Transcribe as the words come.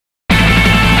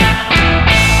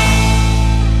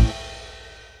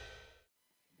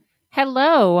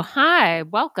Hello. Hi.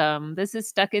 Welcome. This is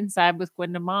Stuck Inside with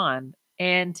Gwenda Mon.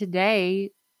 And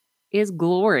today is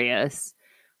glorious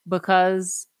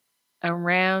because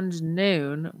around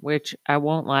noon, which I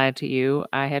won't lie to you,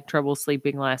 I had trouble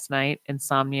sleeping last night,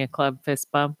 insomnia club fist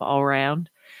bump all around.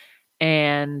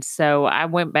 And so I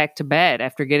went back to bed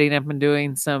after getting up and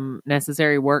doing some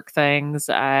necessary work things.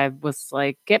 I was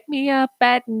like, get me up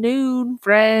at noon,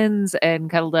 friends, and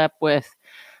cuddled up with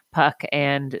Puck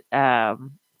and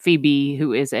Phoebe,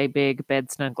 who is a big bed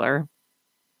snuggler.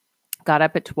 Got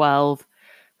up at 12,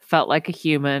 felt like a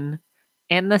human,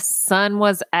 and the sun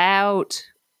was out.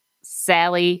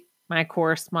 Sally, my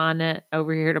correspondent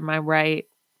over here to my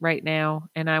right now,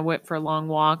 and I went for a long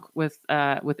walk with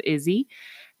Izzy.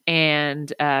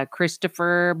 And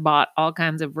Christopher bought all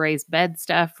kinds of raised bed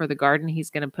stuff for the garden he's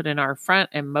going to put in our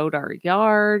front and mowed our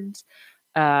yards.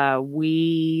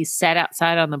 We sat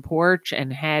outside on the porch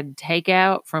and had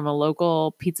takeout from a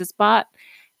local pizza spot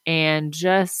and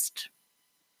just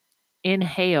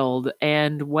inhaled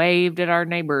and waved at our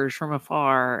neighbors from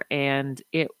afar. And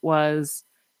it was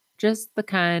just the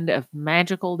kind of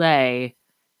magical day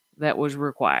that was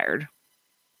required.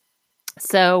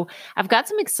 So I've got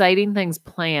some exciting things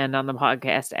planned on the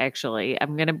podcast, actually.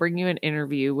 I'm going to bring you an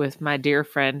interview with my dear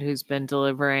friend who's been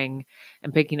delivering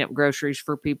and picking up groceries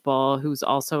for people, who's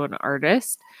also an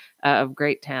artist of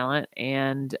great talent.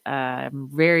 And I'm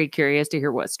very curious to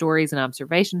hear what stories and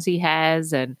observations he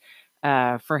has, and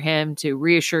for him to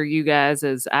reassure you guys,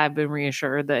 as I've been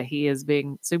reassured, that he is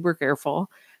being super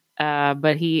careful.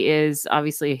 But he is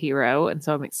obviously a hero. And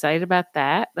so I'm excited about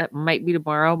that. That might be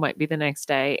tomorrow, might be the next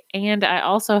day. And I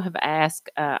also have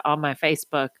asked on my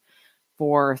Facebook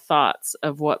for thoughts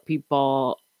of what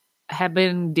people have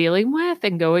been dealing with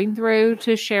and going through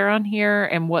to share on here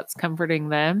and what's comforting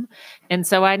them. And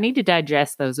so I need to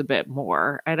digest those a bit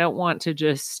more. I don't want to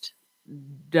just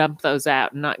dump those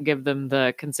out and not give them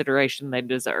the consideration they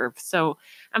deserve. So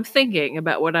I'm thinking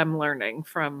about what I'm learning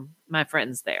from my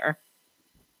friends there.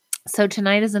 So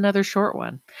tonight is another short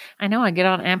one. I know I get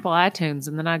on Apple iTunes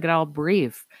and then I get all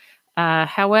brief.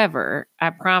 However, I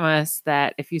promise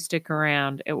that if you stick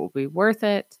around, it will be worth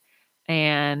it.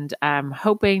 And I'm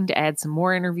hoping to add some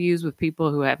more interviews with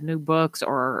people who have new books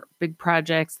or big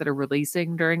projects that are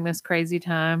releasing during this crazy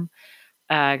time.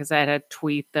 Because I had a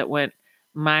tweet that went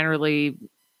minorly,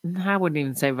 I wouldn't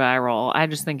even say viral. I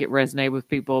just think it resonated with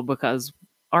people because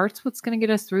art's what's going to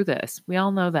get us through this. We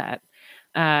all know that.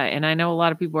 And I know a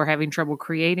lot of people are having trouble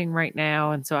creating right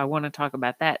now. And so I want to talk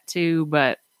about that too,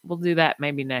 but we'll do that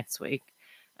maybe next week.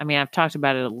 I mean, I've talked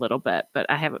about it a little bit, but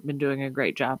I haven't been doing a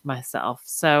great job myself.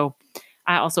 So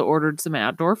I also ordered some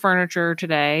outdoor furniture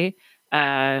today,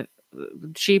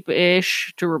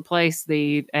 cheap-ish, to replace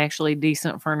the actually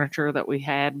decent furniture that we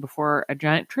had before a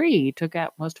giant tree took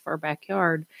out most of our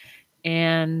backyard.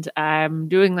 And I'm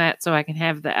doing that so I can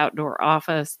have the outdoor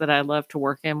office that I love to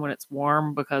work in when it's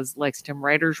warm, because Lexington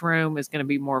Writers Room is going to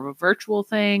be more of a virtual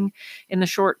thing in the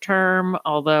short term,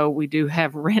 although we do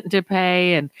have rent to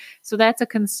pay. And so that's a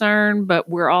concern, but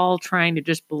we're all trying to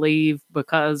just believe,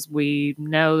 because we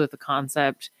know that the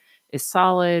concept is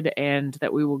solid and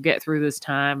that we will get through this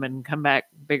time and come back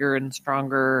bigger and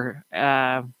stronger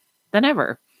than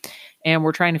ever. And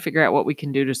we're trying to figure out what we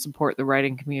can do to support the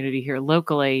writing community here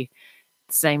locally at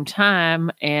the same time.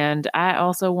 And I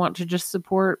also want to just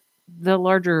support the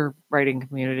larger writing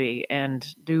community and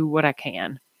do what I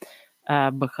can.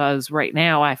 Because right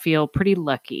now I feel pretty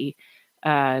lucky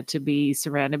to be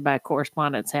surrounded by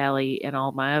correspondent Sally and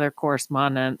all my other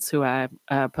correspondents who I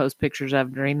post pictures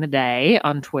of during the day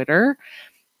on Twitter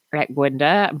at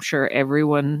Gwenda. I'm sure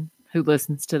everyone who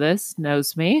listens to this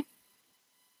knows me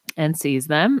and sees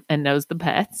them and knows the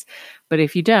pets. But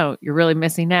if you don't, you're really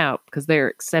missing out, because they're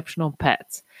exceptional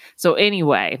pets. So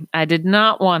anyway, I did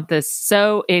not want this.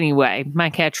 So anyway, my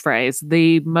catchphrase,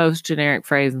 the most generic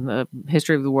phrase in the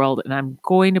history of the world, and I'm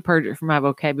going to purge it from my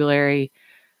vocabulary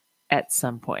at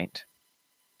some point.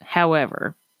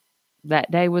 However,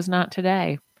 that day was not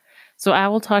today. So I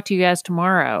will talk to you guys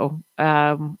tomorrow,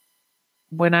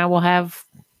 when I will have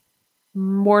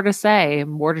more to say,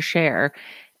 more to share.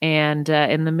 And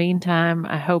in the meantime,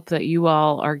 I hope that you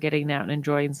all are getting out and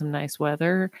enjoying some nice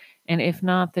weather. And if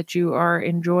not, that you are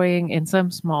enjoying in some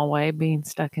small way being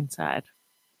stuck inside.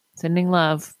 Sending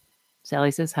love. Sally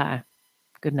says hi.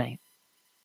 Good night.